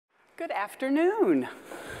Good afternoon.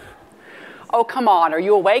 Oh, come on. Are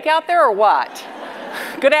you awake out there or what?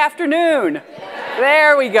 Good afternoon.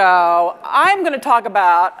 There we go. I'm going to talk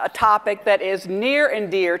about a topic that is near and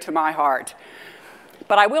dear to my heart.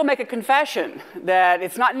 But I will make a confession that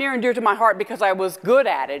it's not near and dear to my heart because I was good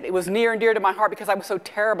at it. It was near and dear to my heart because I was so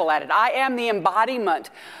terrible at it. I am the embodiment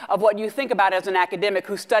of what you think about as an academic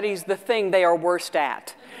who studies the thing they are worst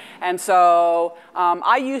at. And so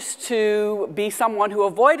I used to be someone who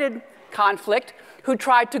avoided conflict, who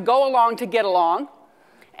tried to go along to get along,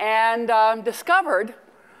 and discovered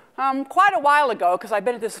quite a while ago, because I've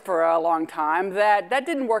been at this for a long time, that that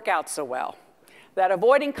didn't work out so well. That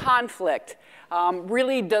avoiding conflict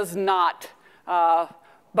really does not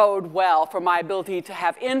bode well for my ability to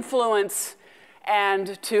have influence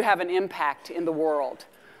and to have an impact in the world.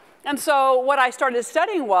 And so what I started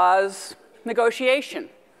studying was negotiation.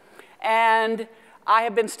 And I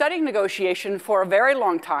have been studying negotiation for a very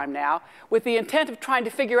long time now with the intent of trying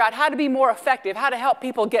to figure out how to be more effective, how to help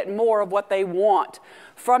people get more of what they want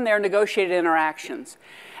from their negotiated interactions.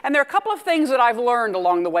 And there are a couple of things that I've learned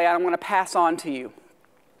along the way I want to pass on to you.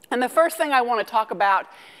 And the first thing I want to talk about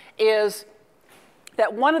is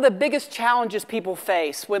that one of the biggest challenges people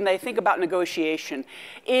face when they think about negotiation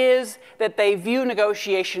is that they view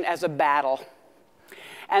negotiation as a battle.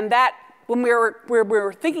 And that when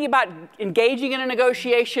we're thinking about engaging in a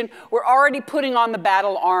negotiation, we're already putting on the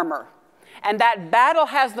battle armor. And that battle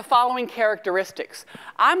has the following characteristics.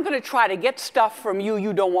 I'm going to try to get stuff from you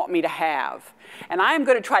you don't want me to have. And I'm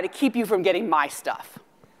going to try to keep you from getting my stuff.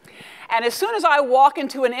 And as soon as I walk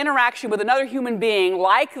into an interaction with another human being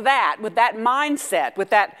like that, with that mindset, with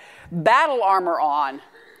that battle armor on,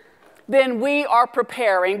 then we are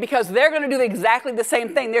preparing, because they're going to do exactly the same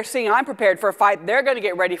thing. They're seeing I'm prepared for a fight. They're going to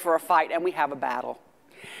get ready for a fight, and we have a battle.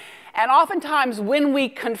 And oftentimes, when we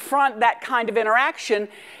confront that kind of interaction,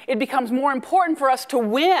 it becomes more important for us to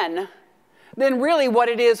win than really what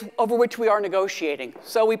it is over which we are negotiating.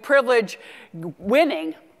 So we privilege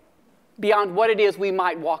winning beyond what it is we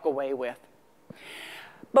might walk away with.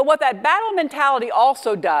 But what that battle mentality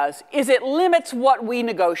also does is it limits what we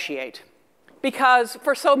negotiate. Because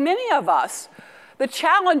for so many of us, the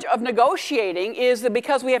challenge of negotiating is that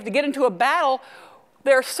because we have to get into a battle,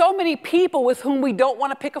 there are so many people with whom we don't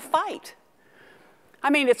want to pick a fight.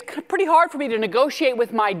 I mean, it's pretty hard for me to negotiate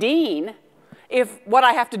with my dean if what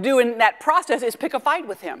I have to do in that process is pick a fight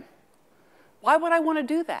with him. Why would I want to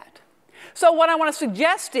do that? So what I want to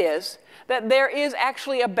suggest is that there is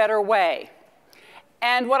actually a better way.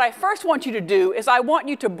 And what I first want you to do is I want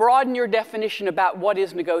you to broaden your definition about what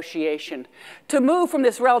is negotiation. To move from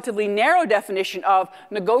this relatively narrow definition of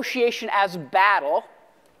negotiation as battle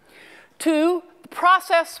to the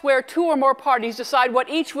process where two or more parties decide what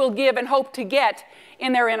each will give and hope to get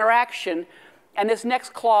in their interaction. And this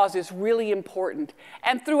next clause is really important.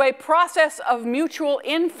 And through a process of mutual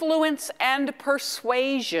influence and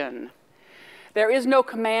persuasion. There is no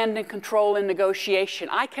command and control in negotiation.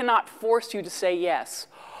 I cannot force you to say yes.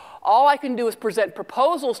 All I can do is present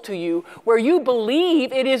proposals to you where you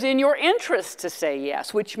believe it is in your interest to say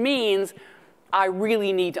yes, which means I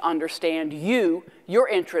really need to understand you, your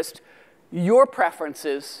interest, your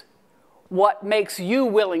preferences, what makes you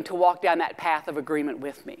willing to walk down that path of agreement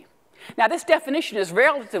with me. Now, this definition is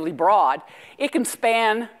relatively broad. It can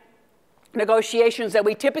span negotiations that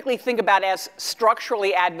we typically think about as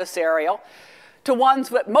structurally adversarial, to ones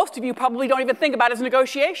that most of you probably don't even think about as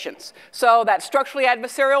negotiations. So that structurally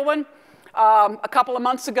adversarial one, a couple of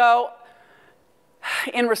months ago,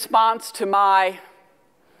 in response to my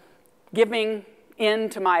giving in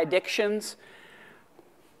to my addictions,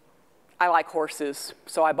 I like horses,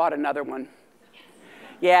 so I bought another one.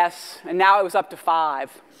 Yes, and now it was up to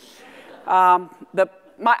 5. I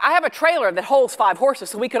have a trailer that holds 5 horses,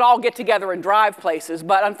 so we could all get together and drive places,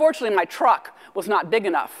 but unfortunately my truck was not big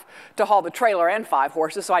enough to haul the trailer and 5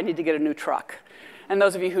 horses, so I need to get a new truck. And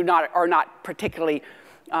those of you who are not particularly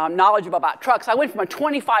knowledgeable about trucks, I went from a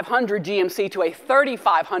 2500 GMC to a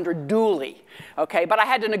 3500 dually, okay? But I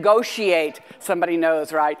had to negotiate, somebody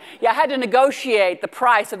knows, right? Yeah, I had to negotiate the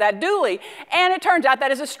price of that dually, and it turns out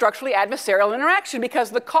that is a structurally adversarial interaction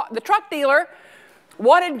because the truck dealer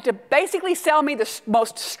wanted to basically sell me the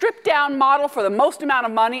most stripped down model for the most amount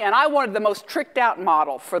of money, and I wanted the most tricked out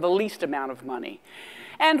model for the least amount of money.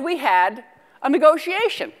 And we had a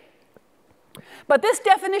negotiation. But this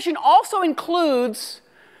definition also includes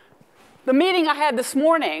the meeting I had this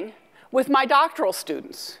morning with my doctoral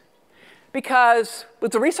students, because it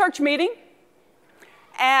was a research meeting,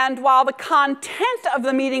 and while the content of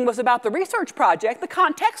the meeting was about the research project, the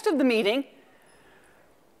context of the meeting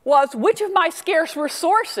was which of my scarce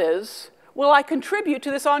resources will I contribute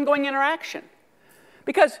to this ongoing interaction?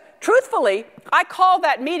 Because truthfully, I call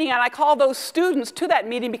that meeting and I call those students to that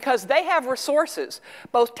meeting because they have resources,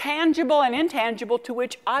 both tangible and intangible, to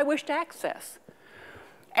which I wish to access.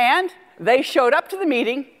 And they showed up to the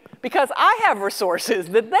meeting because I have resources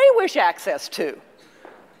that they wish access to.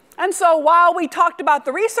 And so while we talked about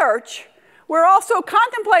the research, we're also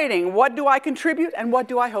contemplating what do I contribute and what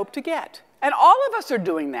do I hope to get. And all of us are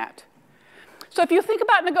doing that. So if you think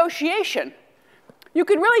about negotiation, you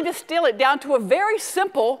can really distill it down to a very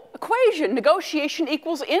simple equation. Negotiation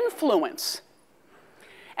equals influence.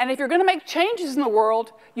 And if you're going to make changes in the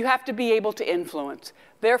world, you have to be able to influence.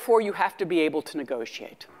 Therefore, you have to be able to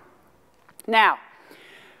negotiate. Now,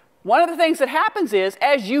 one of the things that happens is,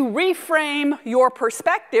 as you reframe your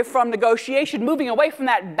perspective from negotiation, moving away from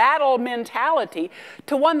that battle mentality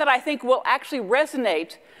to one that I think will actually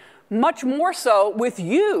resonate much more so with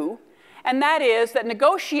you, and that is that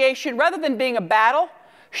negotiation, rather than being a battle,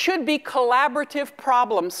 should be collaborative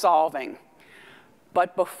problem solving.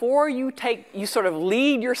 But before you sort of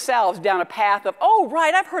lead yourselves down a path of, oh,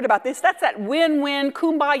 right, I've heard about this. That's that win-win,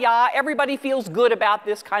 kumbaya, everybody feels good about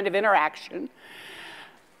this kind of interaction.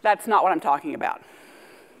 That's not what I'm talking about.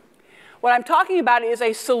 What I'm talking about is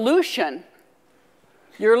a solution.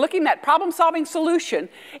 You're looking at problem-solving solution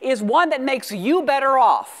is one that makes you better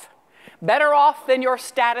off than your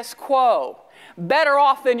status quo, better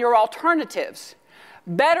off than your alternatives,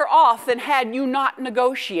 better off than had you not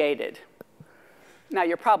negotiated. Now,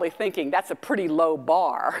 you're probably thinking, that's a pretty low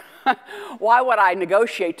bar. Why would I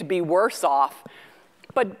negotiate to be worse off?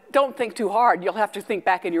 But don't think too hard. You'll have to think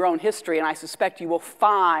back in your own history, and I suspect you will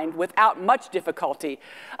find, without much difficulty,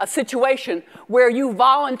 a situation where you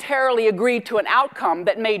voluntarily agreed to an outcome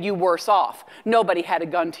that made you worse off. Nobody had a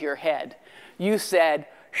gun to your head. You said,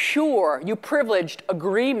 sure, you privileged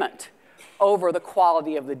agreement over the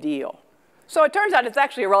quality of the deal. So it turns out it's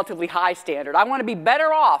actually a relatively high standard. I want to be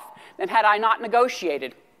better off than had I not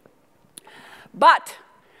negotiated. But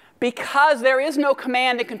because there is no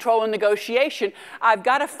command and control in negotiation, I've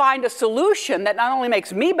got to find a solution that not only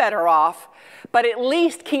makes me better off, but at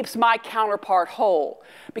least keeps my counterpart whole.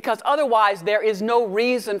 Because otherwise, there is no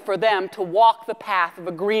reason for them to walk the path of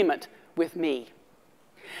agreement with me.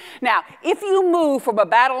 Now, if you move from a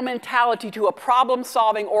battle mentality to a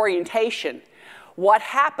problem-solving orientation, what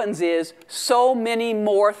happens is so many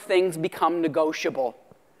more things become negotiable.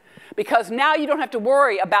 Because now you don't have to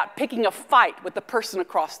worry about picking a fight with the person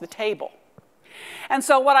across the table. And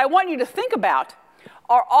so what I want you to think about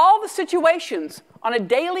are all the situations on a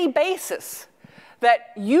daily basis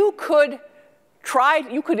that you could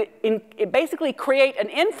basically create an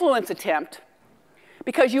influence attempt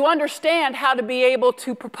because you understand how to be able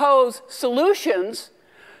to propose solutions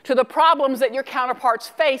to the problems that your counterparts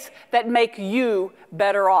face that make you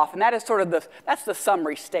better off. And that is sort of that's the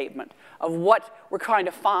summary statement of what we're trying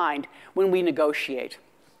to find when we negotiate.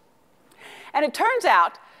 And it turns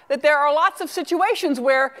out that there are lots of situations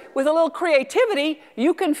where, with a little creativity,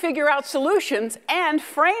 you can figure out solutions and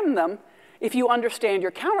frame them if you understand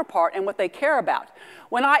your counterpart and what they care about.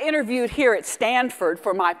 When I interviewed here at Stanford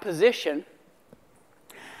for my position,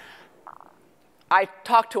 I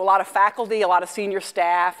talked to a lot of faculty, a lot of senior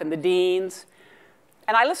staff, and the deans,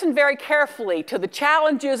 and I listened very carefully to the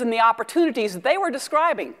challenges and the opportunities that they were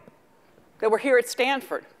describing that were here at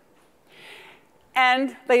Stanford.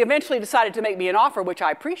 And they eventually decided to make me an offer, which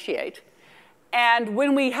I appreciate. And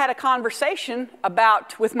when we had a conversation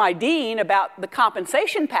with my dean about the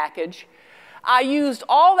compensation package, I used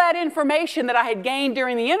all that information that I had gained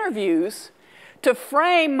during the interviews to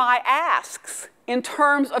frame my asks in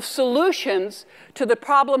terms of solutions to the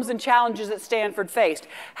problems and challenges that Stanford faced.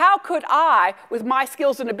 How could I, with my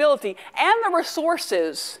skills and ability and the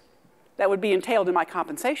resources that would be entailed in my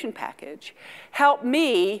compensation package, help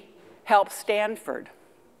me help Stanford?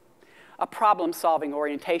 A problem-solving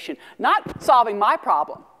orientation. Not solving my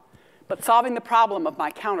problem, but solving the problem of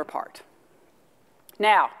my counterpart.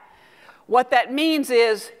 Now, what that means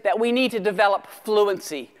is that we need to develop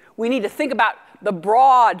fluency. We need to think about the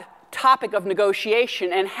broad topic of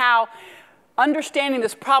negotiation and how understanding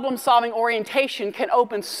this problem-solving orientation can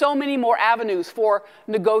open so many more avenues for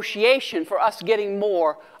negotiation, for us getting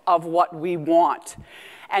more of what we want.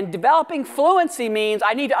 And developing fluency means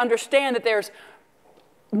I need to understand that there's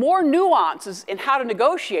more nuances in how to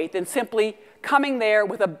negotiate than simply coming there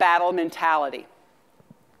with a battle mentality.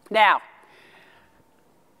 Now,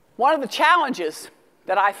 one of the challenges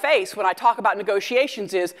that I face when I talk about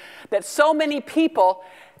negotiations is that so many people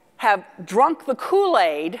have drunk the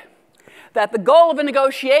Kool-Aid that the goal of a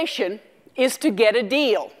negotiation is to get a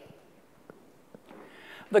deal.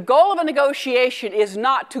 the goal of a negotiation is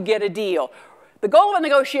not to get a deal. The goal of a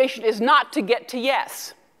negotiation is not to get to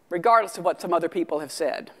yes, regardless of what some other people have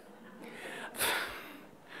said.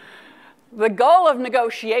 The goal of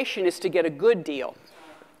negotiation is to get a good deal.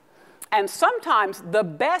 And sometimes the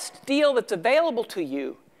best deal that's available to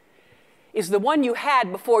you is the one you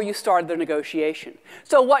had before you started the negotiation.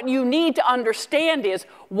 So what you need to understand is,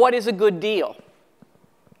 what is a good deal?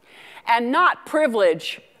 And not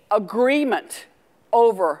privilege agreement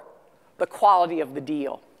over the quality of the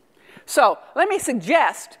deal. So let me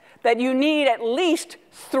suggest that you need at least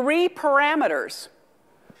 3 parameters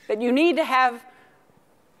that you need to have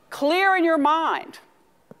clear in your mind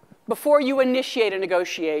before you initiate a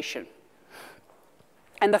negotiation.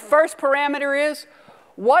 And the first parameter is,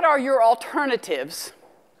 what are your alternatives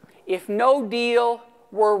if no deal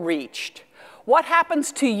were reached? What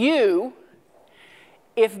happens to you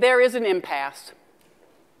if there is an impasse?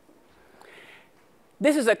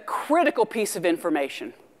 This is a critical piece of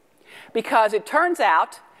information because it turns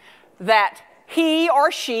out that he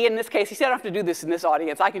or she, in this case, he said I don't have to do this in this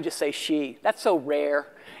audience, I can just say she. That's so rare.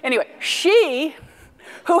 Anyway, she,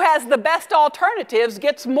 who has the best alternatives,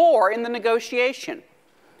 gets more in the negotiation.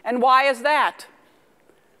 And why is that?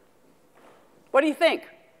 What do you think?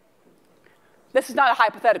 This is not a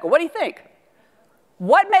hypothetical. What do you think?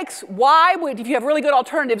 If you have really good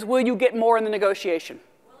alternatives, will you get more in the negotiation?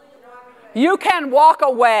 You can walk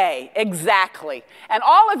away, exactly. And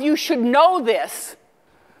all of you should know this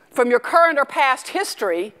from your current or past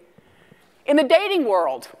history in the dating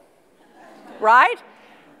world, right?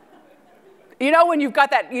 You know when you've got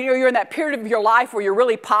that, you're in that period of your life where you're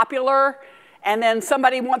really popular, and then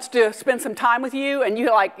somebody wants to spend some time with you, and you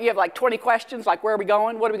have like 20 questions, like where are we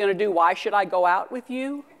going? What are we going to do? Why should I go out with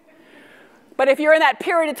you? But if you're in that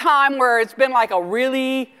period of time where it's been like a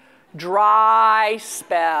really dry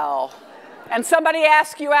spell, and somebody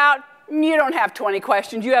asks you out, you don't have 20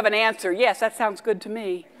 questions, you have an answer. Yes, that sounds good to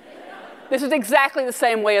me. This is exactly the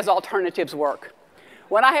same way as alternatives work.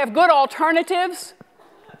 When I have good alternatives,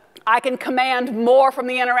 I can command more from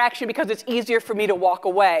the interaction because it's easier for me to walk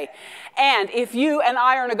away. And if you and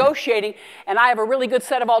I are negotiating and I have a really good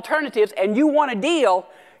set of alternatives and you want a deal,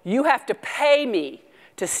 you have to pay me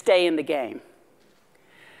to stay in the game.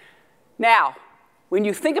 Now, when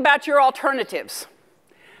you think about your alternatives,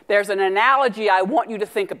 there's an analogy I want you to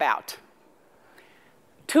think about.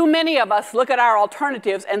 Too many of us look at our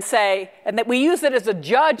alternatives and say, and that we use it as a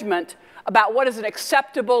judgment about what is an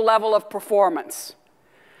acceptable level of performance.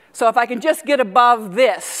 So if I can just get above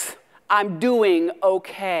this, I'm doing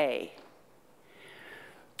okay.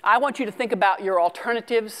 I want you to think about your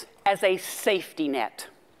alternatives as a safety net.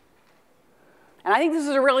 And I think this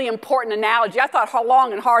is a really important analogy. I thought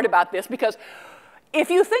long and hard about this because if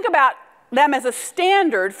you think about them as a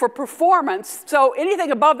standard for performance, so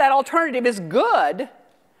anything above that alternative is good,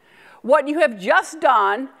 what you have just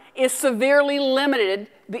done is severely limited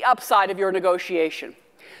the upside of your negotiation.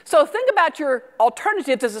 So think about your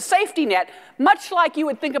alternatives as a safety net, much like you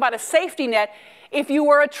would think about a safety net if you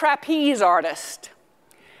were a trapeze artist.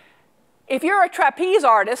 If you're a trapeze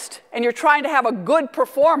artist and you're trying to have a good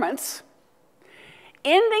performance,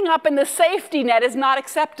 ending up in the safety net is not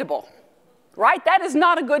acceptable, right? That is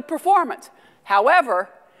not a good performance. However,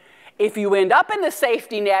 if you end up in the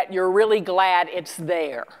safety net, you're really glad it's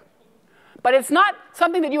there. But it's not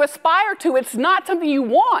something that you aspire to. It's not something you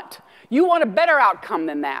want. You want a better outcome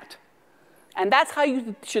than that. And that's how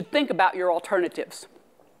you should think about your alternatives.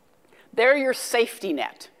 They're your safety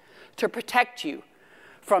net to protect you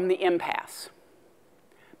from the impasse.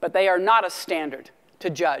 But they are not a standard to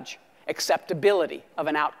judge acceptability of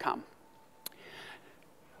an outcome.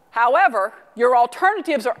 However, your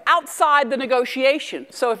alternatives are outside the negotiation.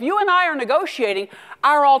 So if you and I are negotiating,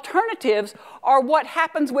 our alternatives are what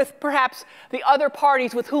happens with perhaps the other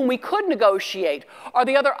parties with whom we could negotiate, or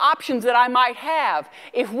the other options that I might have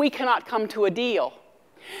if we cannot come to a deal.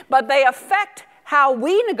 But they affect how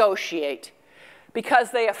we negotiate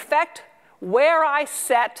because they affect where I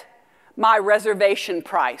set my reservation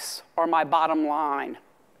price or my bottom line.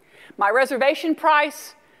 My reservation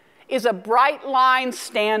price is a bright line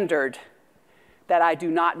standard that I do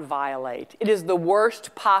not violate. It is the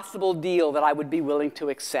worst possible deal that I would be willing to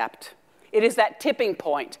accept. It is that tipping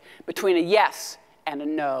point between a yes and a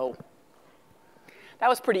no. That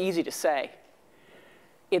was pretty easy to say.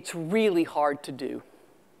 It's really hard to do.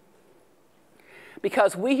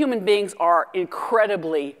 Because we human beings are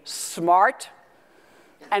incredibly smart,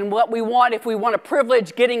 and what we want, if we want to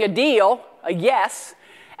privilege getting a deal, a yes,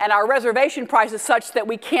 and our reservation price is such that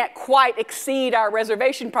we can't quite exceed our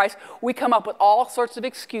reservation price, we come up with all sorts of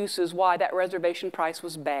excuses why that reservation price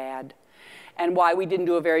was bad. and why we didn't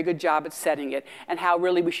do a very good job at setting it, and how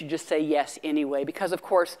really we should just say yes anyway, because of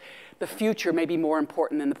course the future may be more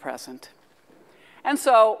important than the present. And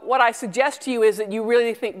so what I suggest to you is that you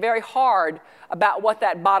really think very hard about what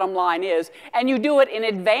that bottom line is, and you do it in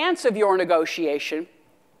advance of your negotiation,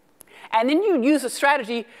 and then you use a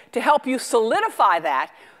strategy to help you solidify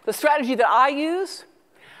that. The strategy that I use,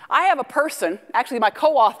 I have a person, actually my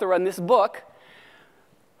co-author on this book,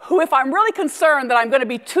 who, if I'm really concerned that I'm going to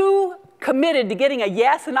be too committed to getting a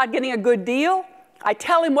yes and not getting a good deal, I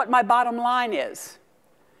tell him what my bottom line is.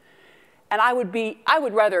 And I would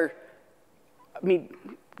rather, I mean,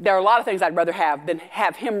 there are a lot of things I'd rather have than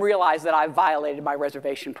have him realize that I've violated my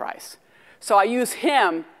reservation price. So I use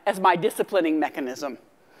him as my disciplining mechanism.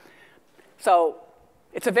 So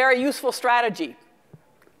it's a very useful strategy.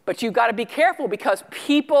 But you've got to be careful because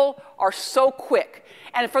people are so quick.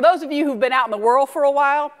 And for those of you who've been out in the world for a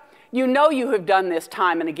while, you know you have done this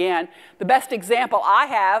time and again. The best example I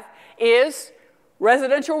have is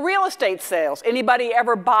residential real estate sales. Anybody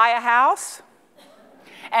ever buy a house?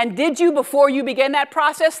 And did you, before you began that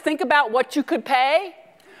process, think about what you could pay?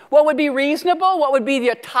 What would be reasonable? What would be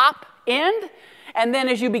the top end? And then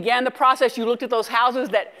as you began the process, you looked at those houses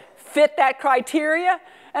that fit that criteria,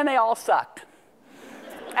 and they all sucked.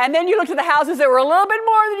 And then you looked at the houses that were a little bit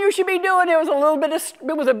more than you should be doing. It was a little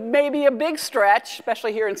bit maybe a big stretch,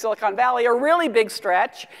 especially here in Silicon Valley, a really big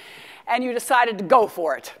stretch. And you decided to go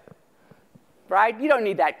for it, right? You don't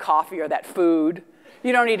need that coffee or that food.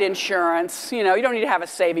 You don't need insurance. You don't need to have a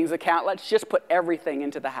savings account. Let's just put everything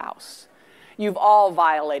into the house. You've all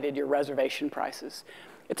violated your reservation prices.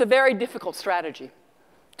 It's a very difficult strategy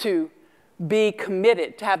to be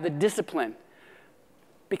committed, to have the discipline,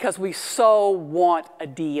 because we so want a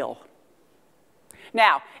deal.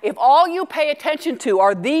 Now, if all you pay attention to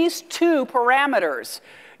are these two parameters,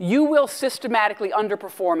 you will systematically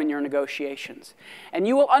underperform in your negotiations. And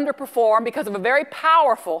you will underperform because of a very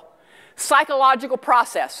powerful psychological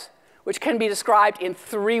process, which can be described in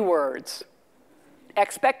 3 words.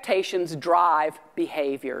 Expectations drive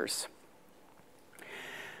behaviors.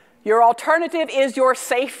 Your alternative is your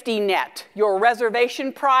safety net. Your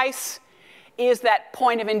reservation price is that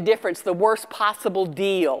point of indifference, the worst possible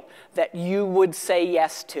deal that you would say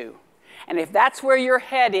yes to. And if that's where your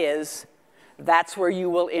head is, that's where you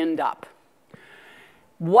will end up.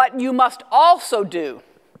 What you must also do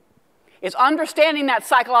is, understanding that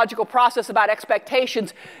psychological process about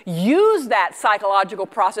expectations, use that psychological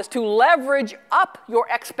process to leverage up your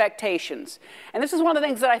expectations. And this is one of the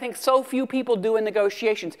things that I think so few people do in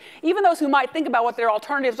negotiations. Even those who might think about what their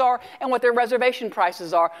alternatives are and what their reservation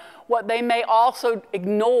prices are, what they may also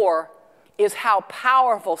ignore is how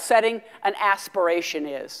powerful setting an aspiration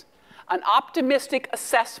is. An optimistic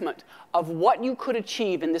assessment of what you could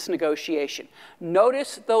achieve in this negotiation.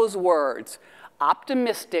 Notice those words,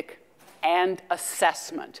 optimistic and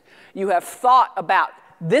assessment. You have thought about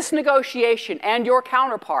this negotiation and your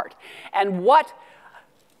counterpart, and what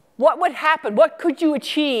would happen, what could you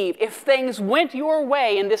achieve if things went your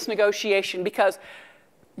way in this negotiation, because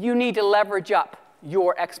you need to leverage up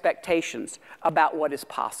your expectations about what is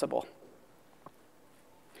possible.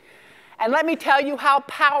 And let me tell you how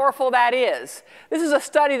powerful that is. This is a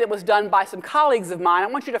study that was done by some colleagues of mine. I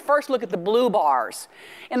want you to first look at the blue bars.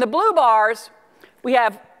 In the blue bars, we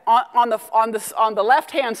have on the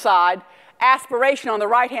left-hand side, aspiration, on the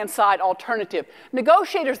right-hand side, alternative.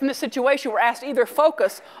 Negotiators in this situation were asked to either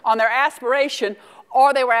focus on their aspiration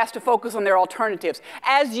or they were asked to focus on their alternatives.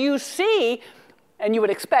 As you see, and you would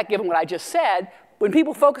expect, given what I just said, when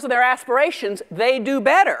people focus on their aspirations, they do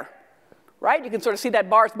better, right? You can sort of see that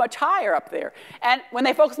bar is much higher up there. And when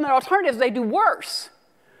they focus on their alternatives, they do worse.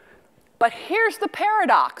 But here's the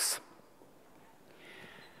paradox.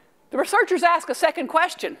 The researchers ask a second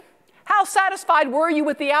question. How satisfied were you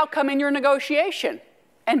with the outcome in your negotiation?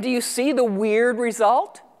 And do you see the weird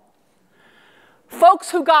result?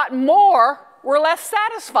 Folks who got more were less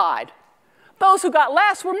satisfied. Those who got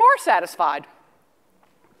less were more satisfied.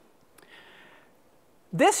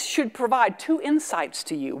 This should provide 2 insights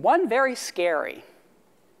to you. One very scary.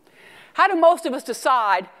 How do most of us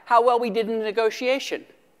decide how well we did in the negotiation?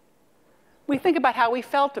 We think about how we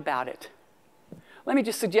felt about it. Let me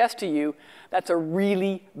just suggest to you that's a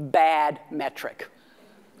really bad metric,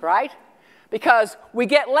 right? Because we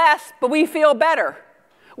get less, but we feel better.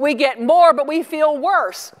 We get more, but we feel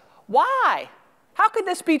worse. Why? How could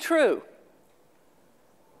this be true?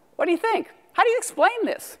 What do you think? How do you explain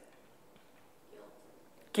this?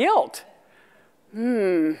 Guilt.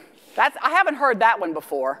 I haven't heard that one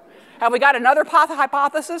before. Have we got another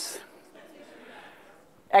hypothesis?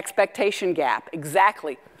 Expectation gap,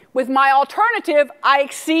 exactly. With my alternative, I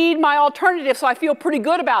exceed my alternative, so I feel pretty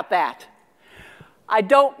good about that. I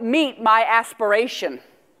don't meet my aspiration,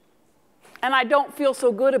 and I don't feel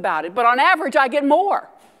so good about it. But on average, I get more.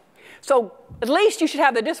 So at least you should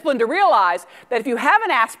have the discipline to realize that if you have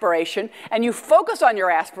an aspiration and you focus on your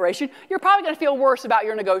aspiration, you're probably going to feel worse about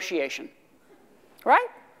your negotiation, right?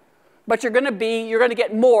 But you're going to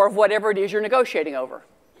get more of whatever it is you're negotiating over.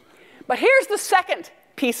 But here's the second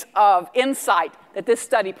piece of insight that this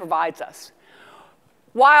study provides us.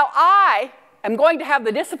 While I am going to have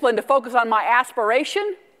the discipline to focus on my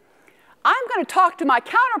aspiration, I'm going to talk to my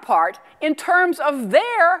counterpart in terms of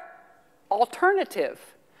their alternative.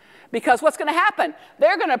 Because what's going to happen?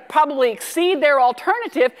 They're going to probably exceed their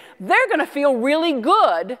alternative. They're going to feel really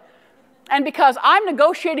good. And because I'm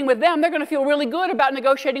negotiating with them, they're going to feel really good about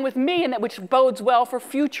negotiating with me, and which bodes well for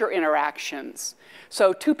future interactions.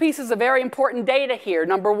 So 2 pieces of very important data here.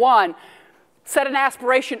 Number 1, set an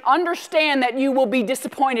aspiration. Understand that you will be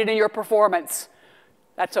disappointed in your performance.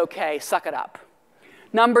 That's okay. Suck it up.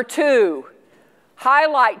 Number 2,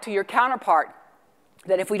 highlight to your counterpart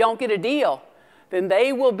that if we don't get a deal, then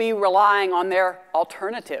they will be relying on their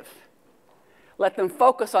alternative. Let them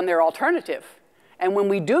focus on their alternative. And when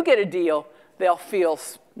we do get a deal, they'll feel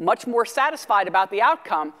much more satisfied about the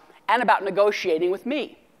outcome and about negotiating with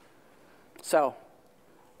me. So,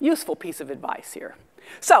 useful piece of advice here.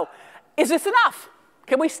 So, is this enough?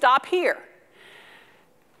 Can we stop here?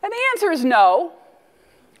 And the answer is no,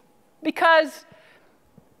 because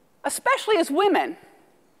especially as women,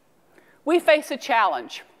 we face a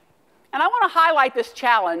challenge. And I want to highlight this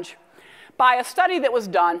challenge by a study that was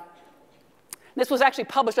done. This was actually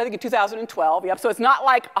published, I think, in 2012. Yep, so it's not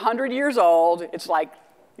like 100 years old. It's like,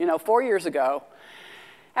 4 years ago.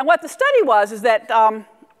 And what the study was is that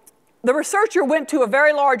the researcher went to a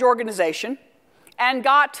very large organization and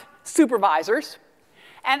got supervisors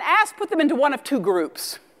and put them into one of 2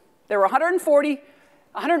 groups. There were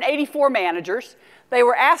 184 managers. They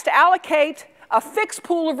were asked to allocate a fixed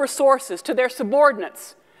pool of resources to their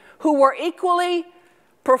subordinates who were equally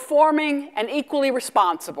performing and equally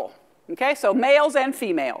responsible. Okay, so males and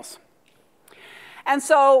females. And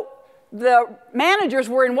so the managers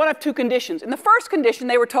were in one of 2 conditions. In the first condition,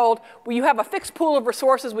 they were told, well, you have a fixed pool of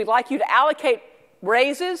resources. We'd like you to allocate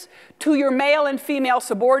raises to your male and female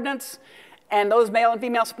subordinates. And those male and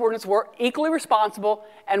female subordinates were equally responsible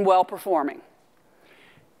and well-performing.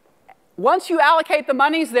 Once you allocate the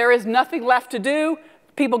monies, there is nothing left to do.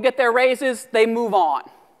 People get their raises. They move on.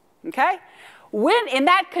 Okay? When in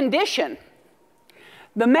that condition,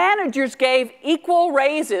 the managers gave equal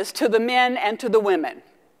raises to the men and to the women.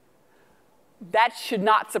 That should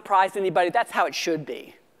not surprise anybody. That's how it should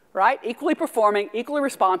be, right? Equally performing, equally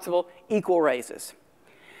responsible, equal raises.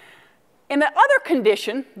 In the other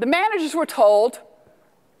condition, the managers were told,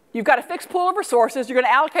 you've got a fixed pool of resources, you're going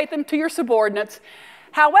to allocate them to your subordinates.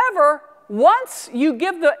 However, once you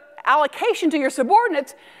give the allocation to your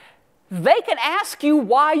subordinates, they can ask you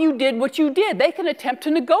why you did what you did. They can attempt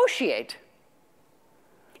to negotiate.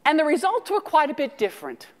 And the results were quite a bit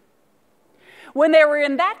different. When they were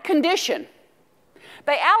in that condition,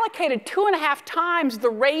 they allocated 2.5 times the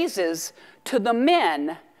raises to the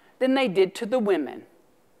men than they did to the women.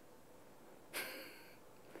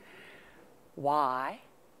 Why?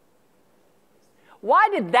 Why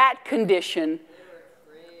did that condition?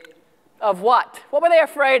 They were afraid. Of what? What were they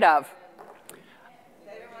afraid of?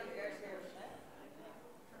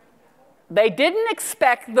 They didn't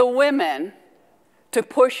expect the women to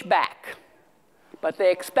push back, but they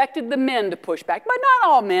expected the men to push back. But not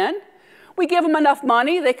all men. We give them enough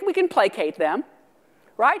money, we can placate them,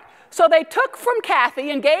 right? So they took from Kathy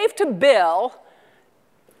and gave to Bill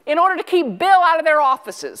in order to keep Bill out of their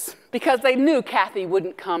offices because they knew Kathy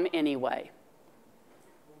wouldn't come anyway.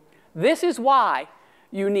 This is why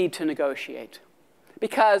you need to negotiate,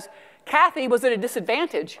 because Kathy was at a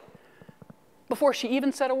disadvantage before she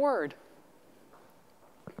even said a word.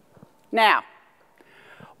 Now,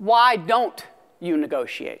 why don't you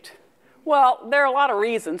negotiate? Well, there are a lot of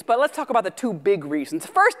reasons, but let's talk about the 2 big reasons.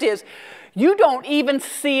 The first is you don't even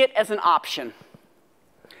see it as an option.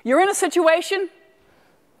 You're in a situation,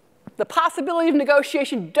 the possibility of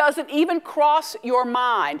negotiation doesn't even cross your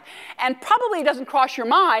mind. And probably it doesn't cross your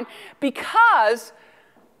mind because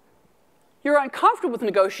you're uncomfortable with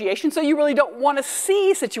negotiation, so you really don't want to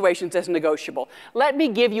see situations as negotiable. Let me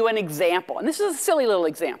give you an example, and this is a silly little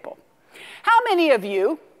example. How many of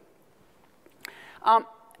you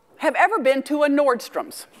have ever been to a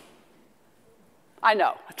Nordstrom's? I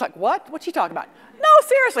know. It's like, what? What's she talking about? No,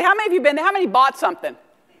 seriously, how many of you been there? How many bought something?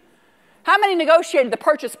 How many negotiated the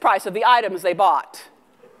purchase price of the items they bought?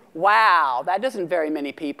 Wow, that isn't very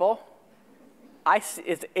many people.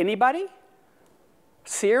 Is anybody?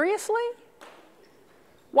 Seriously?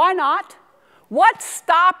 Why not? What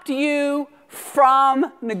stopped you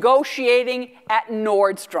from negotiating at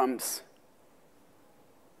Nordstrom's?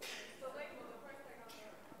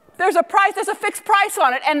 There's a fixed price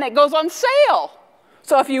on it, and it goes on sale.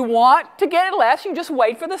 So if you want to get it less, you just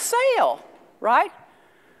wait for the sale, right?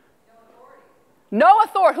 No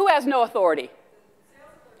authority. Who has no authority?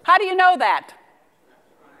 How do you know that?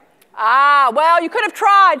 Well, you could have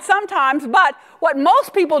tried sometimes, but what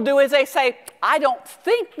most people do is they say, I don't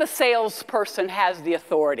think the salesperson has the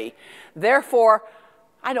authority. Therefore,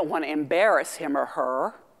 I don't want to embarrass him or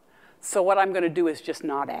her, so what I'm going to do is just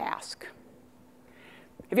not ask.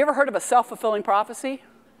 Have you ever heard of a self-fulfilling prophecy?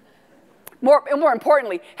 More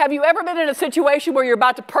importantly, have you ever been in a situation where you're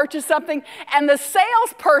about to purchase something and the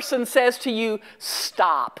salesperson says to you,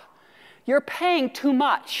 stop, you're paying too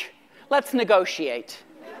much, let's negotiate?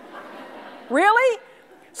 Really?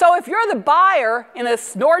 So if you're the buyer in a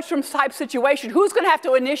Nordstrom's type situation, who's going to have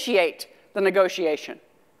to initiate the negotiation?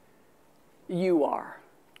 You are.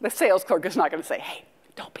 The sales clerk is not going to say, hey,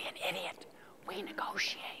 don't be an idiot, we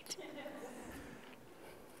negotiate.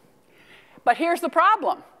 But here's the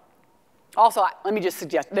problem. Also, let me just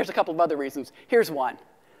suggest, there's a couple of other reasons. Here's one.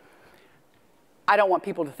 I don't want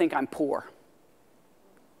people to think I'm poor.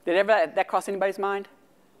 Did ever that cross anybody's mind?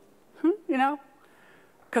 You know?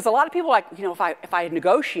 Because a lot of people like, you know, if I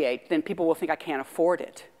negotiate, then people will think I can't afford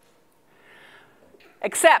it.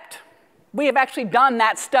 Except, we have actually done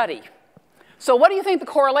that study. So what do you think the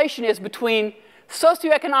correlation is between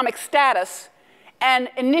socioeconomic status and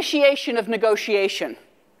initiation of negotiation?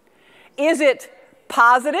 Is it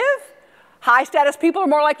positive? High status people are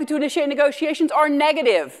more likely to initiate negotiations, or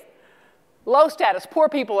negative? Low status, poor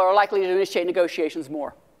people are likely to initiate negotiations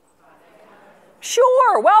more.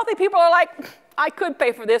 Sure, wealthy people are like, I could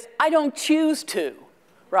pay for this, I don't choose to,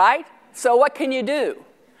 right? So what can you do?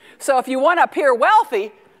 So if you want to appear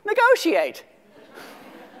wealthy, negotiate.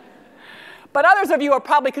 But others of you are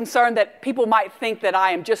probably concerned that people might think that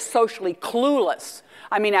I am just socially clueless.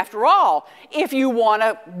 I mean, after all, if you want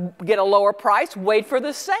to get a lower price, wait for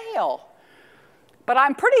the sale. But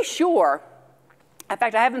I'm pretty sure, in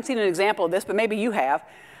fact, I haven't seen an example of this, but maybe you have,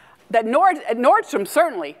 that at Nordstrom,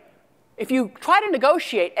 certainly, if you try to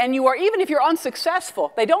negotiate, and even if you're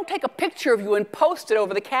unsuccessful, they don't take a picture of you and post it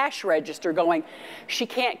over the cash register going, she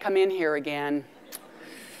can't come in here again.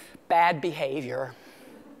 Bad behavior,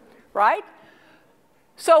 right?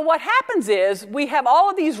 So what happens is we have all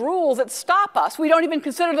of these rules that stop us. We don't even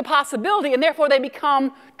consider the possibility, and therefore they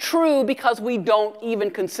become true because we don't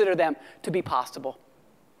even consider them to be possible.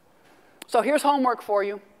 So here's homework for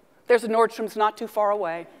you. There's a Nordstrom's not too far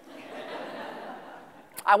away.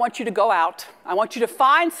 I want you to go out. I want you to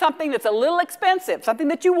find something that's a little expensive, something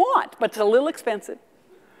that you want, but it's a little expensive.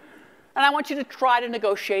 And I want you to try to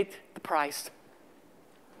negotiate the price.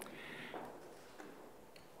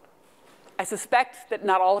 I suspect that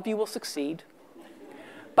not all of you will succeed.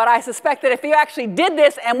 But I suspect that if you actually did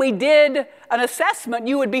this and we did an assessment,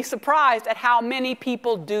 you would be surprised at how many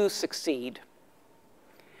people do succeed.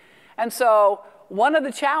 And so one of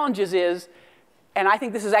the challenges is, and I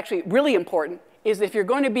think this is actually really important, is if you're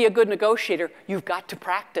going to be a good negotiator, you've got to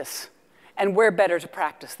practice. And where better to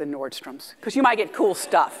practice than Nordstrom's? Because you might get cool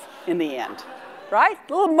stuff in the end, right?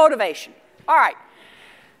 A little motivation. All right.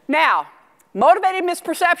 Now, motivated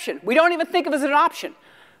misperception. We don't even think of it as an option.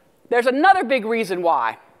 There's another big reason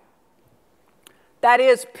why. That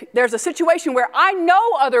is, there's a situation where I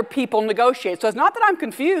know other people negotiate. So it's not that I'm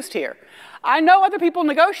confused here. I know other people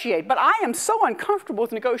negotiate, but I am so uncomfortable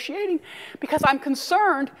with negotiating because I'm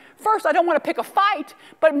concerned. First, I don't want to pick a fight,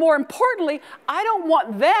 but more importantly, I don't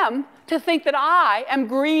want them to think that I am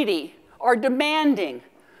greedy or demanding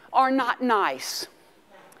or not nice.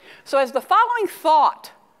 So has the following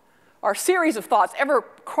thought or series of thoughts ever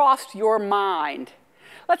crossed your mind?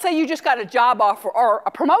 Let's say you just got a job offer or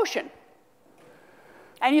a promotion,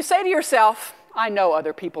 and you say to yourself, I know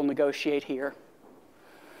other people negotiate here,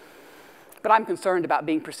 but I'm concerned about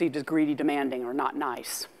being perceived as greedy, demanding, or not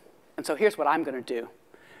nice. And so here's what I'm going to do.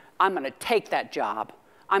 I'm going to take that job,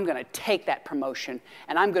 I'm going to take that promotion,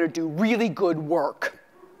 and I'm going to do really good work.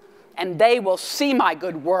 And they will see my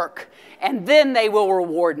good work, and then they will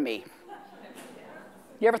reward me.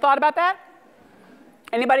 You ever thought about that?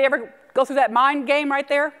 Anybody ever go through that mind game right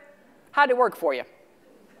there? How'd it work for you?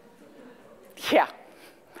 Yeah,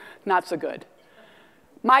 not so good.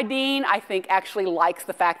 My dean, I think, actually likes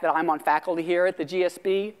the fact that I'm on faculty here at the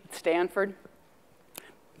GSB, at Stanford.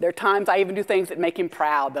 There are times I even do things that make him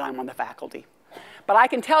proud that I'm on the faculty. But I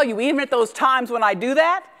can tell you, even at those times when I do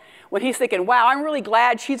that, when he's thinking, wow, I'm really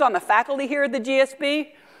glad she's on the faculty here at the GSB,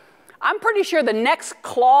 I'm pretty sure the next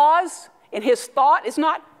clause in his thought is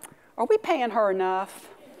not, are we paying her enough?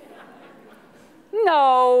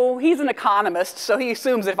 No, he's an economist, so he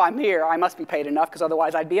assumes if I'm here, I must be paid enough because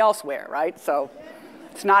otherwise I'd be elsewhere, right? So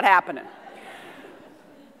it's not happening.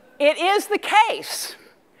 It is the case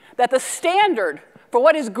that the standard for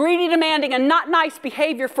what is greedy, demanding, and not nice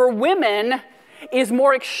behavior for women is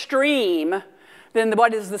more extreme than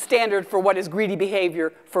what is the standard for what is greedy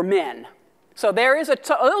behavior for men. So there is a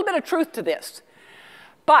little bit of truth to this.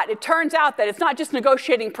 But it turns out that it's not just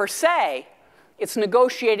negotiating per se, it's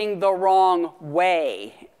negotiating the wrong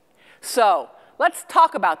way. So let's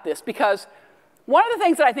talk about this, because one of the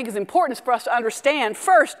things that I think is important is for us to understand,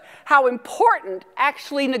 first, how important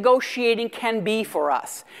actually negotiating can be for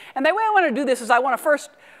us. And the way I want to do this is I want to first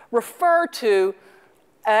refer to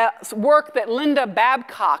work that Linda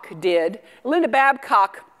Babcock did. Linda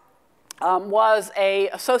Babcock was an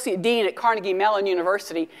associate dean at Carnegie Mellon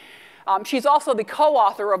University. She's also the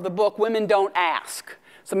co-author of the book Women Don't Ask.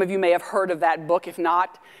 Some of you may have heard of that book. If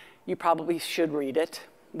not, you probably should read it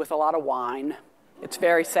with a lot of wine. It's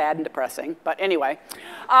very sad and depressing. But anyway,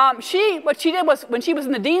 what she did was, when she was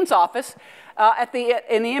in the dean's office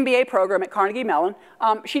in the MBA program at Carnegie Mellon,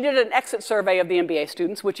 she did an exit survey of the MBA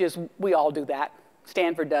students, which is, we all do that.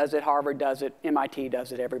 Stanford does it, Harvard does it, MIT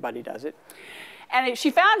does it, everybody does it. And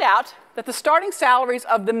she found out that the starting salaries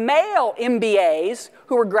of the male MBAs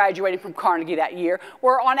who were graduating from Carnegie that year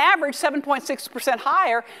were on average 7.6%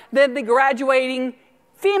 higher than the graduating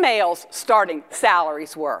females' starting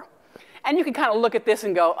salaries were. And you can kind of look at this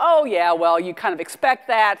and go, oh yeah, well, you kind of expect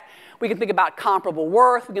that. We can think about comparable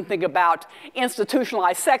worth. We can think about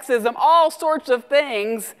institutionalized sexism, all sorts of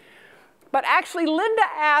things. But actually, Linda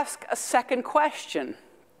asked a second question.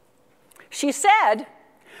 She said,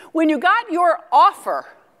 when you got your offer,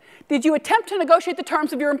 did you attempt to negotiate the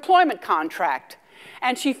terms of your employment contract?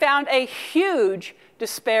 And she found a huge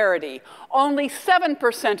disparity. Only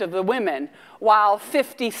 7% of the women, while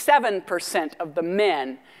 57% of the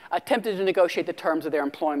men attempted to negotiate the terms of their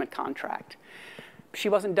employment contract. She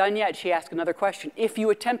wasn't done yet. She asked another question. If you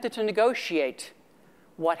attempted to negotiate,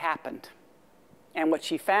 what happened? And what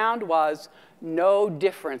she found was no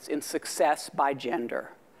difference in success by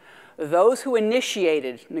gender. Those who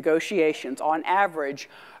initiated negotiations, on average,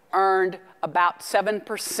 earned about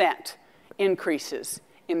 7% increases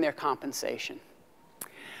in their compensation.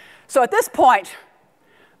 So at this point,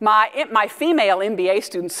 my female MBA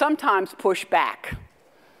students sometimes push back.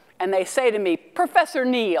 And they say to me, Professor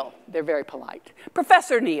Neale, they're very polite,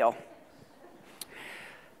 Professor Neale,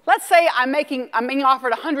 let's say I'm being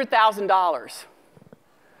offered $100,000.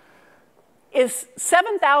 Is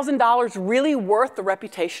 $7,000 really worth the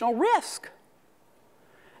reputational risk?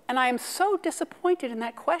 And I am so disappointed in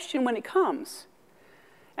that question when it comes.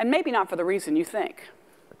 And maybe not for the reason you think.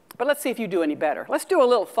 But let's see if you do any better. Let's do a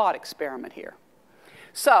little thought experiment here.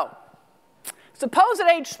 So, suppose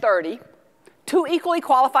at age 30, two equally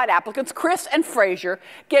qualified applicants, Chris and Fraser,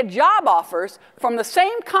 get job offers from the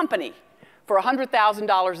same company for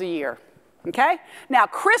 $100,000 a year. Okay? Now,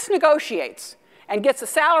 Chris negotiates and gets a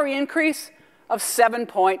salary increase of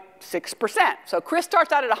 7.6%. So Chris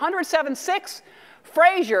starts out at $107,600.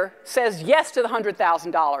 Fraser says yes to the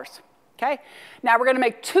 $100,000. Okay? Now we're going to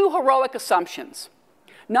make two heroic assumptions.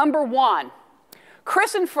 Number one,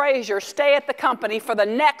 Chris and Fraser stay at the company for the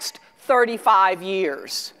next 35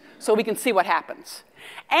 years so we can see what happens.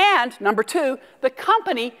 And number two, the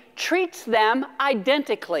company treats them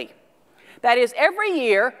identically. That is, every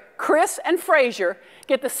year, Chris and Fraser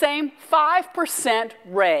get the same 5%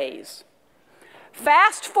 raise.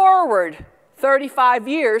 Fast forward 35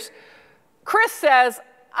 years, Chris says,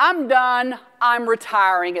 I'm done, I'm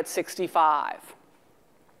retiring at 65.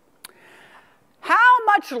 How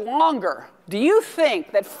much longer do you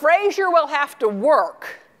think that Fraser will have to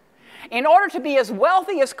work in order to be as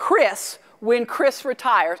wealthy as Chris when Chris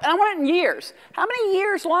retires? And I want it in years. How many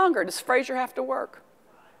years longer does Fraser have to work?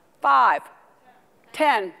 5,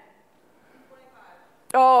 10.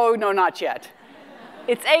 Oh, no, not yet.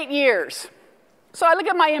 It's 8 years. So I look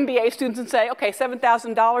at my MBA students and say, okay,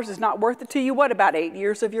 $7,000 is not worth it to you. What about 8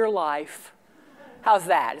 years of your life? How's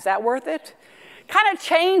that? Is that worth it? Kind of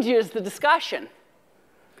changes the discussion.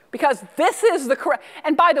 Because this is the correct,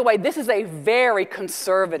 and by the way, this is a very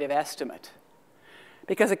conservative estimate.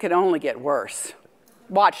 Because it can only get worse.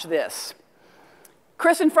 Watch this.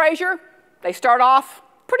 Chris and Fraser, they start off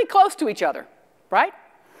pretty close to each other, right?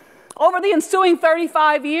 Over the ensuing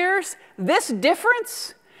 35 years, this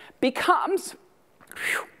difference becomes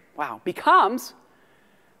over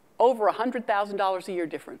 $100,000 a year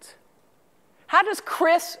difference. How does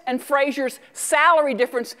Chris and Fraser's salary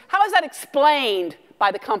difference, how is that explained by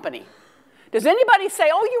the company? Does anybody say,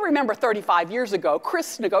 oh, you remember 35 years ago,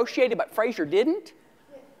 Chris negotiated, but Fraser didn't?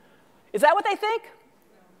 Is that what they think?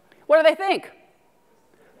 What do they think?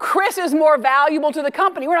 Chris is more valuable to the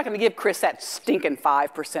company. We're not going to give Chris that stinking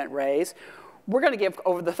 5% raise. We're going to give,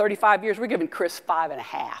 over the 35 years, we're giving Chris 5.5%.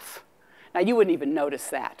 Now, you wouldn't even notice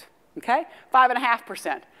that, okay?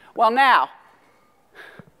 5.5%. Well, now,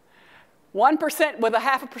 1% with a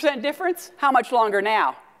 0.5% difference, how much longer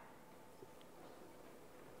now?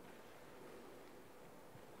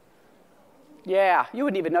 Yeah, you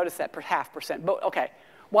wouldn't even notice that per 0.5%. But okay,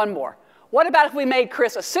 one more. What about if we made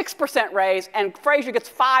Chris a 6% raise and Fraser gets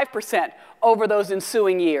 5% over those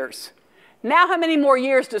ensuing years? Now how many more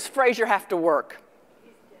years does Fraser have to work?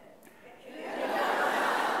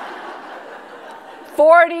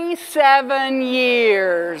 47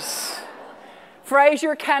 years.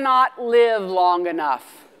 Fraser cannot live long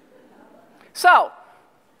enough. So,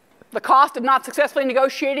 the cost of not successfully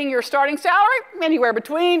negotiating your starting salary? Anywhere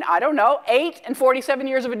between, I don't know, 8 and 47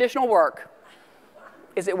 years of additional work.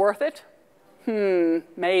 Is it worth it?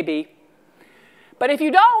 Maybe. But if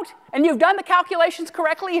you don't, and you've done the calculations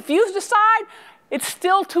correctly, if you decide it's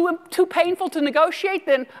still too painful to negotiate,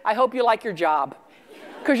 then I hope you like your job.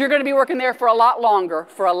 Because you're going to be working there for a lot longer,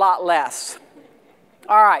 for a lot less.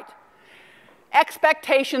 All right.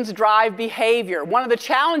 Expectations drive behavior. One of the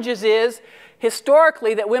challenges is,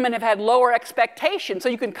 historically, that women have had lower expectations. So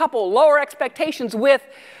you can couple lower expectations with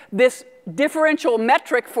this differential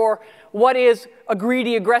metric for what is a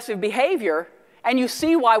greedy, aggressive behavior, and you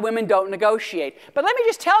see why women don't negotiate. But let me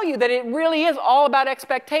just tell you that it really is all about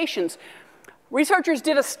expectations. Researchers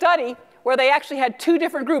did a study where they actually had 2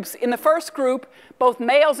 different groups. In the first group, both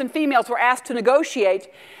males and females were asked to negotiate,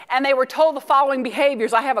 and they were told the following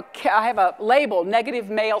behaviors. I have a label,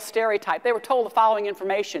 negative male stereotype. They were told the following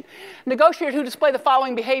information. Negotiators who display the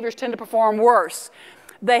following behaviors tend to perform worse.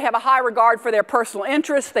 They have a high regard for their personal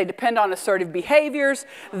interests. They depend on assertive behaviors.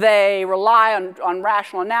 They rely on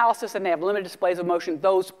rational analysis, and they have limited displays of emotion.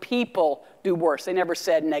 Those people do worse. They never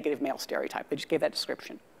said negative male stereotype. They just gave that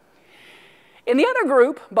description. In the other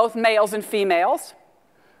group, both males and females,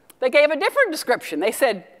 they gave a different description. They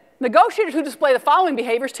said, negotiators who display the following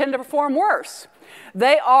behaviors tend to perform worse.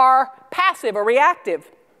 They are passive or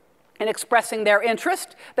reactive in expressing their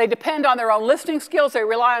interest. They depend on their own listening skills. They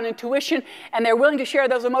rely on intuition, and they're willing to share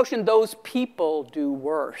those emotions. Those people do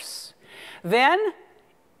worse. Then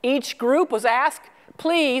each group was asked,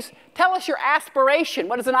 please tell us your aspiration.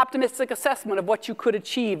 What is an optimistic assessment of what you could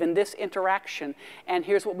achieve in this interaction? And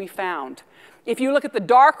here's what we found. If you look at the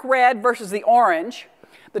dark red versus the orange,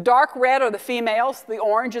 the dark red are the females, the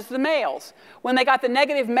orange is the males. When they got the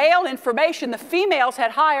negative male information, the females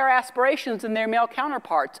had higher aspirations than their male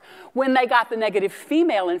counterparts. When they got the negative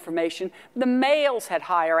female information, the males had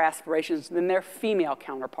higher aspirations than their female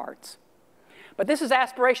counterparts. But this is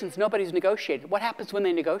aspirations. Nobody's negotiated. What happens when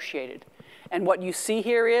they negotiated? And what you see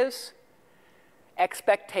here is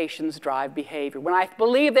expectations drive behavior. When I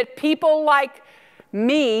believe that people like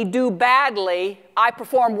me do badly, I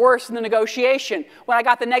perform worse in the negotiation. When I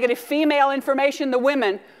got the negative female information, the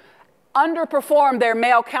women underperformed their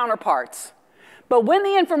male counterparts. But when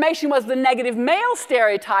the information was the negative male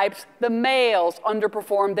stereotypes, the males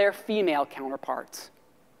underperformed their female counterparts.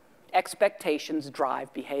 Expectations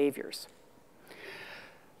drive behaviors.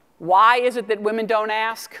 Why is it that women don't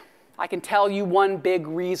ask? I can tell you one big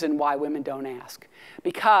reason why women don't ask.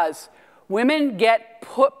 Because women get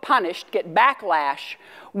punished, get backlash,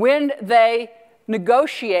 when they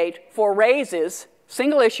negotiate for raises,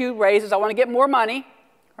 single issue raises, I want to get more money,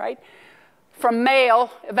 right, from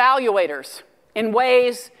male evaluators in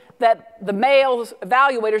ways that the male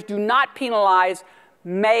evaluators do not penalize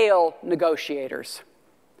male negotiators.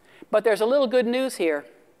 But there's a little good news here.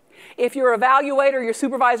 If your evaluator, your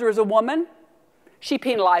supervisor is a woman, she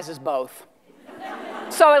penalizes both.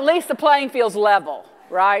 So at least the playing field's level.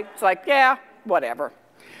 Right? It's like, yeah, whatever.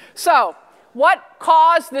 So what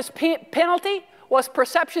caused this penalty was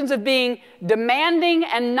perceptions of being demanding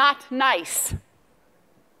and not nice.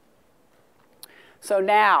 So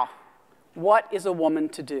now, what is a woman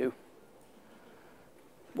to do?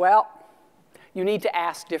 Well, you need to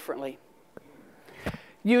ask differently.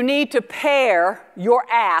 You need to pair your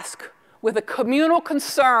ask with a communal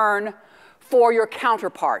concern for your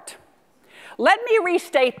counterpart. Let me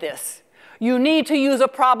restate this. You need to use a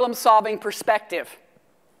problem-solving perspective.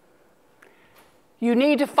 You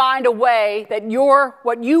need to find a way that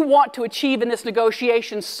what you want to achieve in this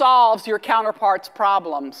negotiation solves your counterpart's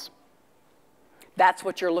problems. That's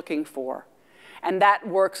what you're looking for. And that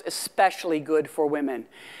works especially good for women.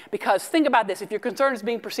 Because think about this, if your concern is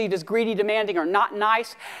being perceived as greedy, demanding, or not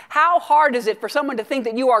nice, how hard is it for someone to think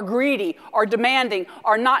that you are greedy or demanding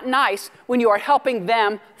or not nice when you are helping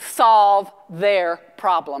them solve their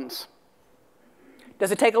problems?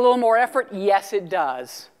 Does it take a little more effort? Yes, it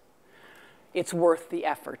does. It's worth the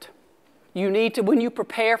effort. You need to, when you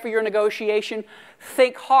prepare for your negotiation,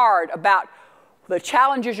 think hard about the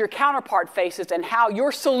challenges your counterpart faces and how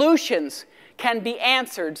your solutions can be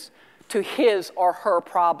answers to his or her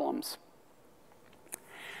problems.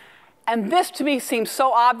 And this to me seems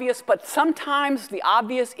so obvious, but sometimes the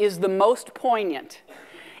obvious is the most poignant.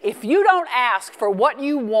 If you don't ask for what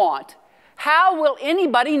you want, how will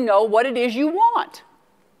anybody know what it is you want?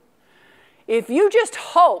 If you just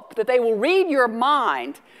hope that they will read your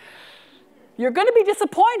mind, you're going to be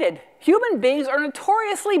disappointed. Human beings are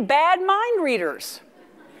notoriously bad mind readers.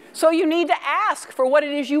 So you need to ask for what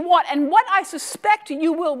it is you want. And what I suspect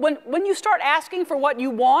you will, when you start asking for what you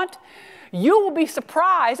want, you will be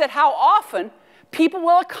surprised at how often people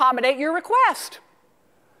will accommodate your request.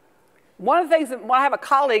 One of the things that, I have a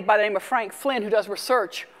colleague by the name of Frank Flynn who does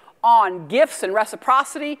research on gifts and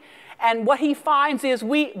reciprocity, and what he finds is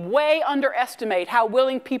we way underestimate how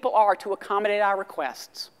willing people are to accommodate our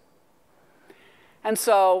requests. And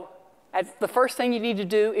so the first thing you need to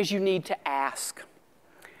do is you need to ask.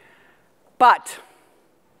 But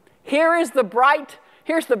here's the bright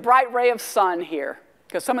ray of sun here,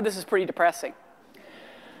 because some of this is pretty depressing.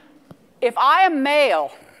 If I am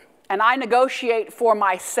male and I negotiate for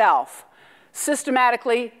myself,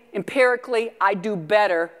 systematically, empirically, I do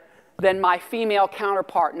better than my female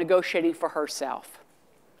counterpart negotiating for herself.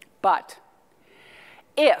 But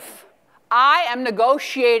if I am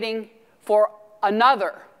negotiating for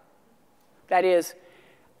another, that is,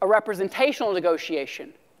 a representational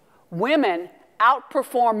negotiation, women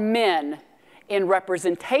outperform men in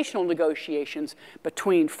representational negotiations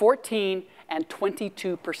between 14 and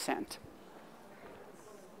 22%.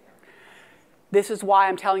 This is why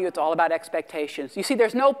I'm telling you it's all about expectations. You see,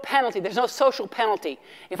 there's no penalty, there's no social penalty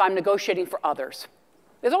if I'm negotiating for others.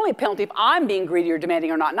 There's only a penalty if I'm being greedy or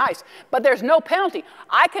demanding or not nice, but there's no penalty.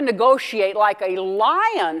 I can negotiate like a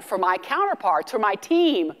lion for my counterparts, for my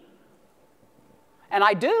team, and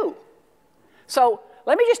I do. So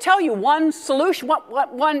let me just tell you one solution,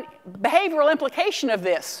 one behavioral implication of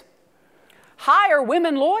this. Hire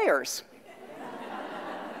women lawyers.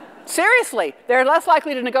 Seriously, they're less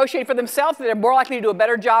likely to negotiate for themselves, they're more likely to do a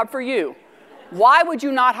better job for you. Why would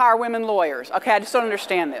you not hire women lawyers? Okay, I just don't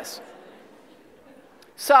understand this.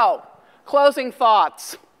 So, closing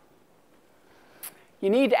thoughts.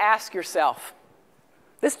 You need to ask yourself.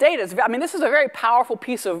 This data is, this is a very powerful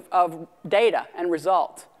piece of data and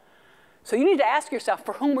result. So you need to ask yourself,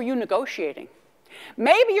 for whom were you negotiating?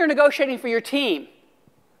 Maybe you're negotiating for your team.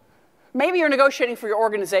 Maybe you're negotiating for your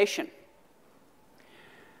organization.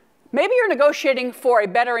 Maybe you're negotiating for a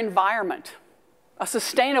better environment, a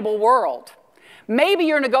sustainable world. Maybe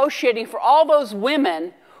you're negotiating for all those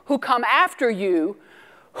women who come after you,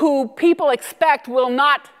 who people expect will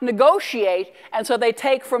not negotiate, and so they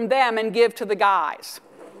take from them and give to the guys.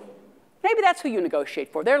 Maybe that's who you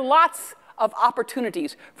negotiate for. There are lots of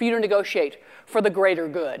opportunities for you to negotiate for the greater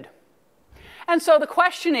good. And so the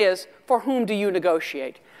question is, for whom do you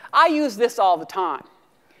negotiate? I use this all the time.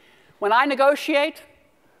 When I negotiate,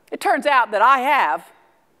 it turns out that I have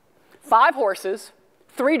 5 horses,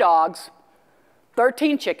 3 dogs,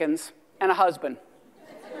 13 chickens, and a husband.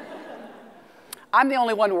 I'm the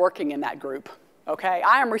only one working in that group, okay?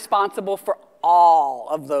 I am responsible for all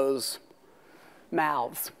of those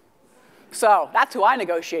mouths. So that's who I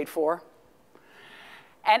negotiate for.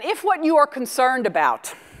 And if what you are concerned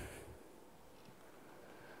about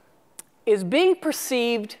is being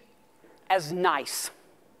perceived as nice,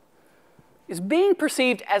 is being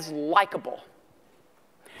perceived as likable,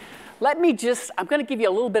 I'm going to give you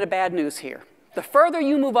a little bit of bad news here. The further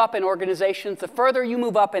you move up in organizations, the further you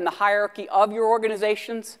move up in the hierarchy of your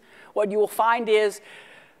organizations, what you will find is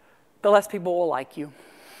the less people will like you.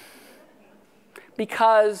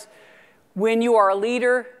 Because when you are a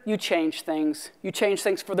leader, you change things. You change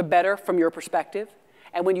things for the better from your perspective.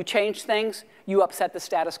 And when you change things, you upset the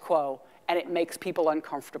status quo, and it makes people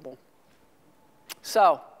uncomfortable.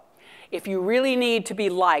 So, if you really need to be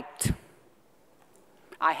liked,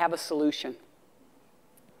 I have a solution.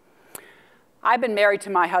 I've been married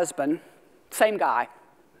to my husband, same guy,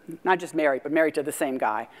 not just married, but married to the same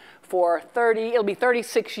guy, for it'll be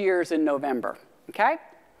 36 years in November, okay?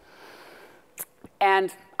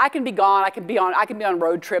 And I can be gone, I can be on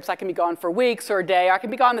road trips, I can be gone for weeks or a day, I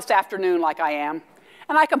can be gone this afternoon like I am.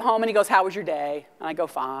 And I come home and he goes, "How was your day?" And I go,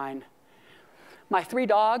 "Fine." my 3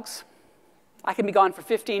 dogs. I can be gone for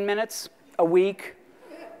 15 minutes, a week,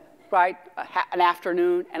 right, an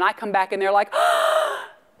afternoon, and I come back and they're like, oh,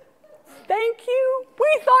 thank you.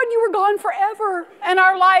 We thought you were gone forever, and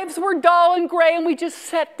our lives were dull and gray, and we just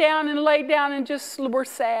sat down and laid down and just were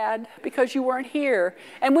sad because you weren't here.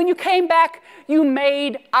 And when you came back, you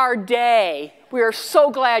made our day. We are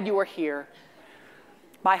so glad you were here.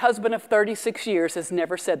 My husband of 36 years has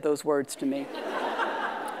never said those words to me.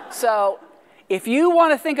 So if you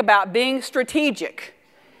want to think about being strategic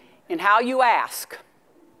in how you ask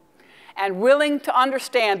and willing to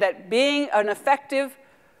understand that being an effective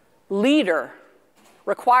leader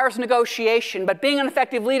requires negotiation, but being an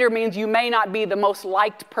effective leader means you may not be the most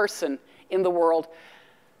liked person in the world,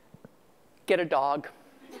 get a dog.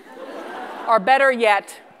 Or better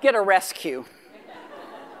yet, get a rescue.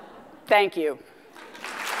 Thank you.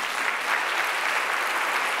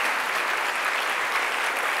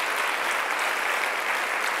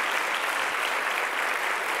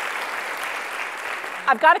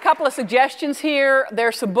 I've got a couple of suggestions here.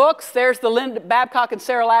 There's some books. There's the Linda Babcock and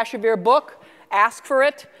Sarah Lashervere book, Ask for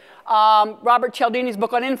It. Robert Cialdini's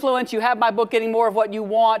book on influence. You have my book, Getting More of What You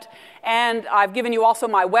Want. And I've given you also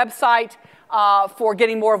my website for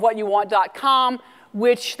gettingmoreofwhatyouwant.com,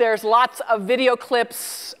 which there's lots of video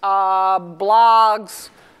clips, blogs.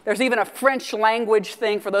 There's even a French language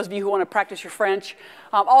thing for those of you who want to practice your French.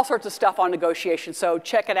 All sorts of stuff on negotiation. So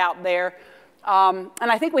check it out there. And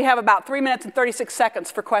I think we have about 3 minutes and 36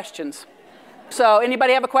 seconds for questions. So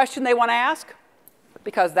anybody have a question they want to ask?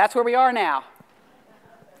 Because that's where we are now.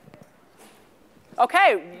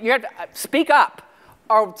 Okay, you have to speak up.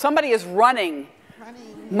 Or somebody is running.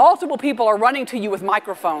 Multiple people are running to you with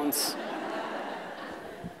microphones.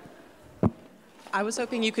 I was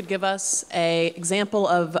hoping you could give us an example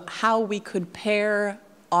of how we could pair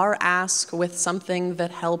our ask with something that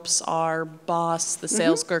helps our boss, the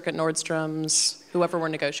sales clerk at Nordstrom's, whoever we're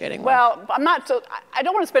negotiating with. Well, I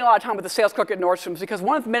don't want to spend a lot of time with the sales clerk at Nordstrom's because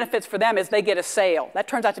one of the benefits for them is they get a sale. That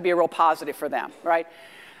turns out to be a real positive for them, right?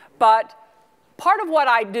 But part of what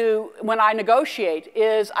I do when I negotiate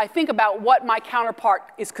is I think about what my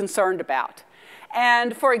counterpart is concerned about.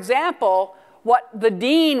 And for example, what the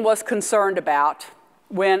dean was concerned about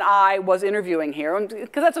when I was interviewing here,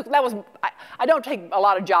 because I don't take a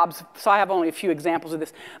lot of jobs, so I have only a few examples of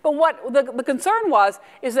this. But what the concern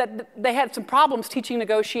is that they had some problems teaching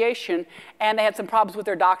negotiation, and they had some problems with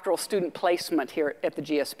their doctoral student placement here at the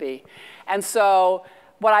GSB. And so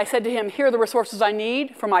what I said to him, here are the resources I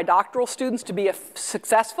need for my doctoral students to be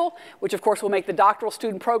successful, which of course will make the doctoral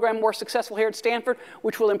student program more successful here at Stanford,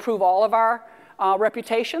 which will improve all of our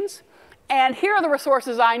reputations. And here are the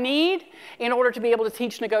resources I need in order to be able to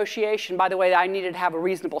teach negotiation. By the way, I needed to have a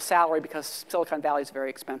reasonable salary because Silicon Valley is very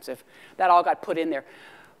expensive. That all got put in there.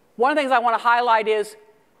 One of the things I want to highlight is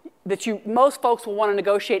that most folks will want to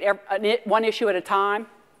negotiate one issue at a time.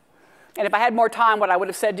 And if I had more time, what I would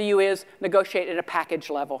have said to you is negotiate at a package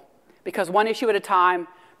level. Because one issue at a time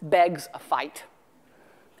begs a fight.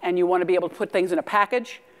 And you want to be able to put things in a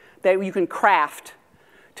package that you can craft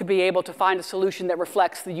to be able to find a solution that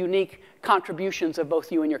reflects the unique contributions of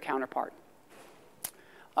both you and your counterpart.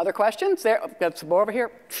 Other questions? There, I've got some more over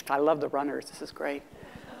here. I love the runners. This is great.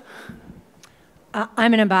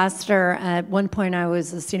 I'm an ambassador. At one point, I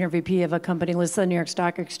was a senior VP of a company listed on the New York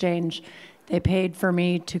Stock Exchange. They paid for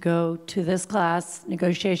me to go to this class,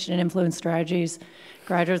 Negotiation and Influence Strategies,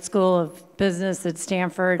 Graduate School of Business at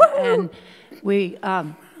Stanford. And we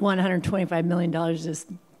won $125 million this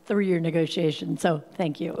 3-year negotiation. So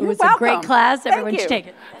thank you. It was a great class. Everyone should take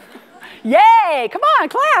it. Yay! Come on,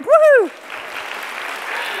 clap! Woohoo!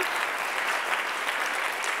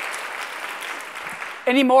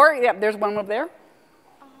 Any more? Yeah, there's one over there.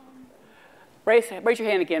 Raise your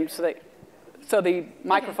hand again so the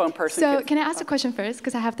microphone person So can I ask a question first?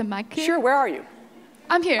 Because I have the mic here. Sure, where are you?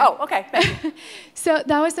 I'm here. Oh, okay. Thank you. So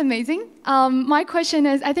that was amazing. My question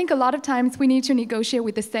is, I think a lot of times we need to negotiate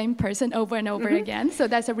with the same person over and over again. So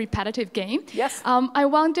that's a repetitive game. Yes. I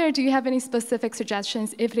wonder, do you have any specific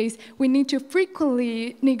suggestions if it is we need to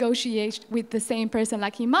frequently negotiate with the same person?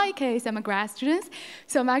 Like in my case, I'm a grad student.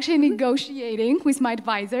 So I'm actually negotiating with my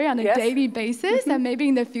advisor on a daily basis. And maybe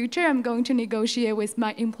in the future, I'm going to negotiate with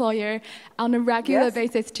my employer on a regular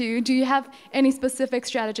basis too. Do you have any specific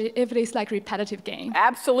strategy if it is like repetitive game?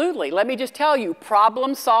 Absolutely. Let me just tell you,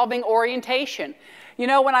 problem-solving orientation. You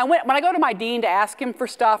know, when I go to my dean to ask him for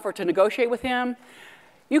stuff or to negotiate with him,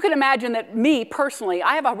 you can imagine that me, personally,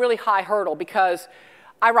 I have a really high hurdle because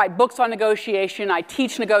I write books on negotiation, I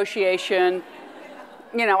teach negotiation,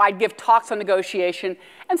 you know, I give talks on negotiation.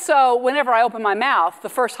 And so whenever I open my mouth, the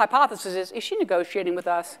first hypothesis is she negotiating with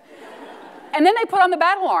us? And then they put on the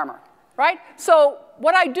battle armor, right? So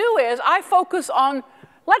what I do is I focus on,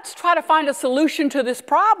 let's try to find a solution to this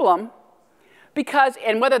problem, because,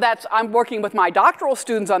 and whether that's I'm working with my doctoral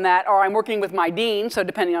students on that or I'm working with my dean, so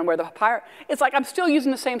depending on where the hire, it's like I'm still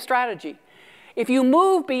using the same strategy. If you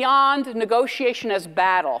move beyond negotiation as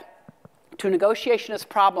battle to negotiation as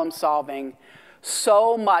problem solving,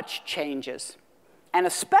 so much changes. And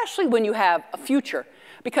especially when you have a future.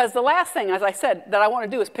 Because the last thing, as I said, that I want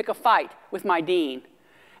to do is pick a fight with my dean.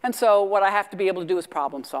 And so what I have to be able to do is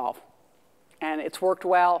problem solve. And it's worked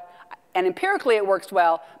well. And empirically it works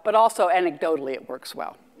well, but also anecdotally it works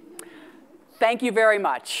well. Thank you very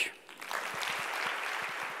much.